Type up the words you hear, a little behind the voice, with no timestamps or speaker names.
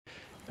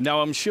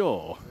Now, I'm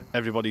sure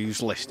everybody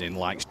who's listening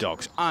likes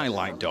dogs. I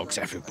like dogs.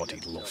 Everybody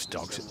loves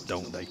dogs,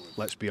 don't they?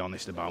 Let's be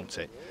honest about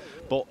it.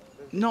 But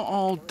not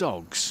all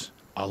dogs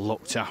are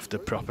looked after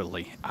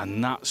properly,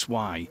 and that's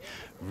why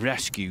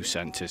rescue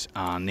centres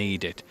are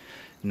needed.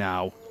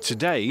 Now,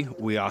 today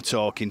we are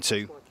talking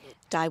to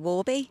Di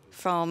Warby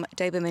from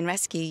Dobermann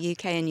Rescue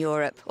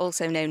UK&Europe,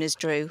 also known as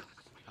Drew.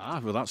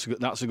 well, that's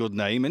a good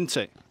name, isn't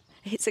it?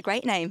 It's a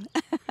great name.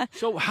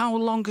 So how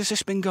long has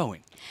this been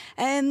going?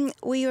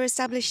 We were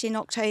established in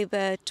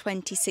October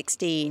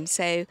 2016,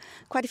 so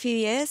quite a few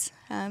years,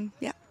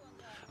 yeah.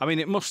 I mean,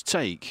 it must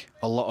take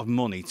a lot of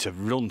money to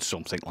run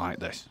something like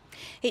this.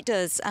 It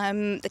does.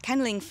 The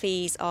kennelling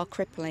fees are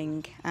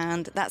crippling,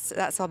 and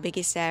that's our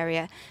biggest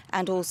area,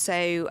 and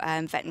also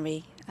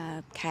veterinary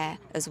care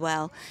as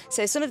well.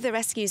 So some of the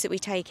rescues that we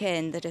take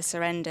in that are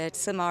surrendered,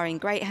 some are in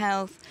great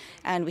health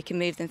and we can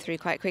move them through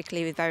quite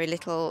quickly with very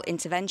little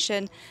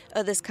intervention.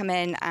 Others come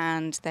in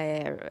and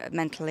they're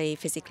mentally,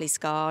 physically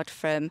scarred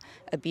from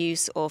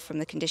abuse or from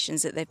the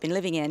conditions that they've been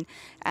living in,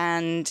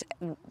 and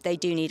they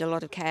do need a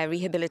lot of care,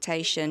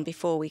 rehabilitation,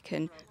 before we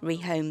can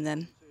rehome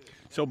them.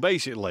 So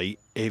basically,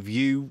 if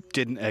you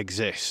didn't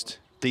exist,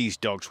 these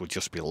dogs would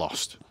just be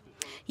lost.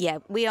 Yeah,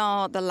 we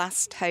are the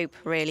last hope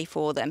really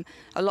for them.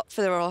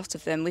 For a lot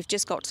of them. We've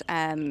just got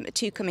 2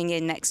 coming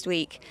in next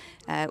week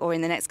or in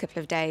the next couple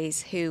of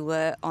days who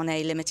were on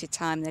a limited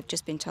time. They've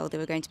just been told they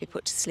were going to be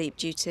put to sleep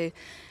due to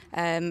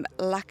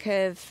lack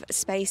of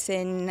space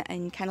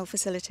in kennel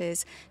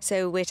facilities.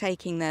 So we're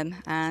taking them,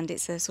 and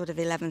it's a sort of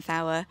 11th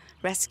hour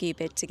rescue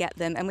bid to get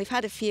them. And we've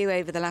had a few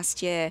over the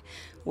last year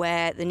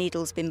where the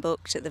needle's been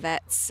booked at the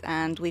vets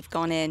and we've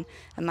gone in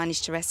and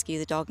managed to rescue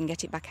the dog and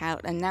get it back out.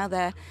 And now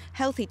they're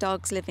healthy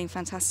dogs living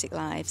fantastic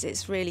lives.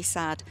 It's really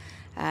sad,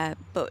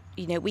 but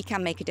you know, we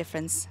can make a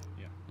difference.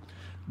 Yeah.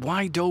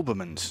 Why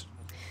Dobermans?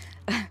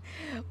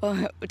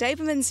 Well,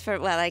 Dobermans,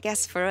 I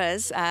guess for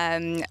us,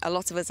 a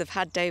lot of us have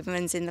had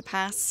Dobermans in the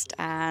past,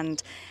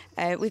 and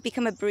we've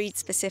become a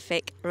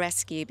breed-specific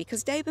rescue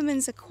because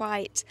Dobermans are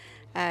quite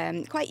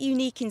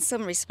unique in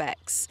some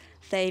respects.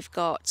 They've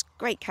got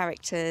great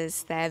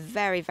characters, they're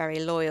very, very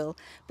loyal,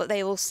 but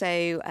they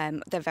also,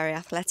 they're very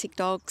athletic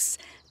dogs.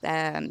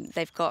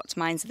 They've got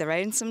minds of their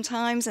own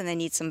sometimes, and they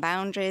need some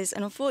boundaries,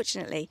 and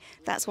unfortunately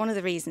that's one of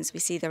the reasons we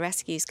see the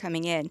rescues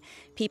coming in.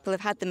 People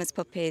have had them as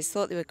puppies,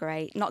 thought they were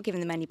great, not given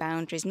them any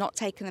boundaries, not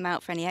taken them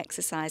out for any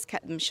exercise,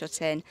 kept them shut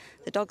in.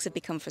 The dogs have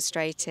become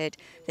frustrated,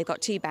 they've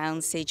got too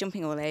bouncy,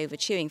 jumping all over,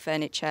 chewing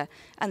furniture,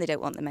 and they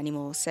don't want them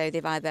anymore. So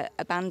they've either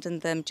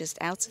abandoned them just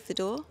out of the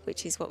door,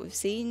 which is what we've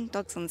seen,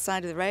 dogs on the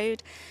side of the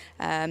road,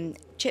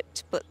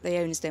 chipped, but the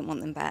owners don't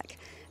want them back.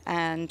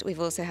 And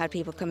we've also had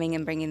people coming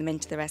and bringing them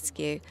into the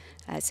rescue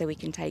so we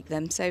can take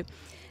them. So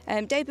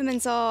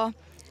Dobermans are,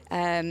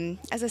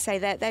 as I say,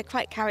 they're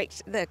quite a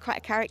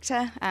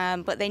character,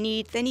 but they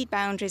need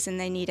boundaries and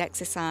they need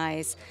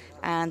exercise,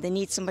 and they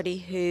need somebody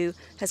who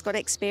has got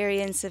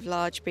experience of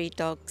large breed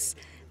dogs.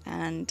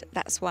 And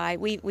that's why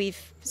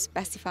we've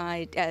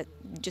specified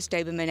just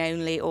Doberman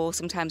only, or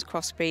sometimes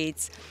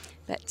crossbreeds.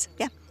 But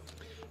yeah.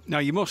 Now,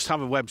 you must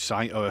have a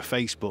website or a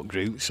Facebook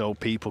group so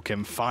people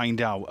can find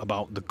out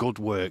about the good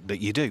work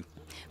that you do.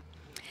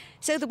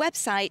 So the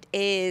website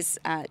is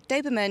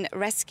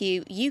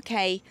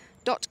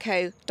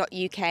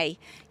dobermannrescueuk&Europe.co.uk.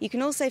 You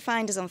can also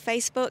find us on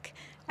Facebook,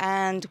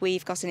 and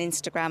we've got an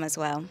Instagram as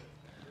well.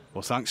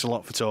 Well, thanks a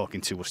lot for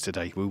talking to us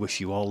today. We wish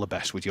you all the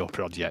best with your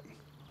project.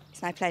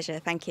 It's my pleasure.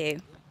 Thank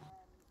you.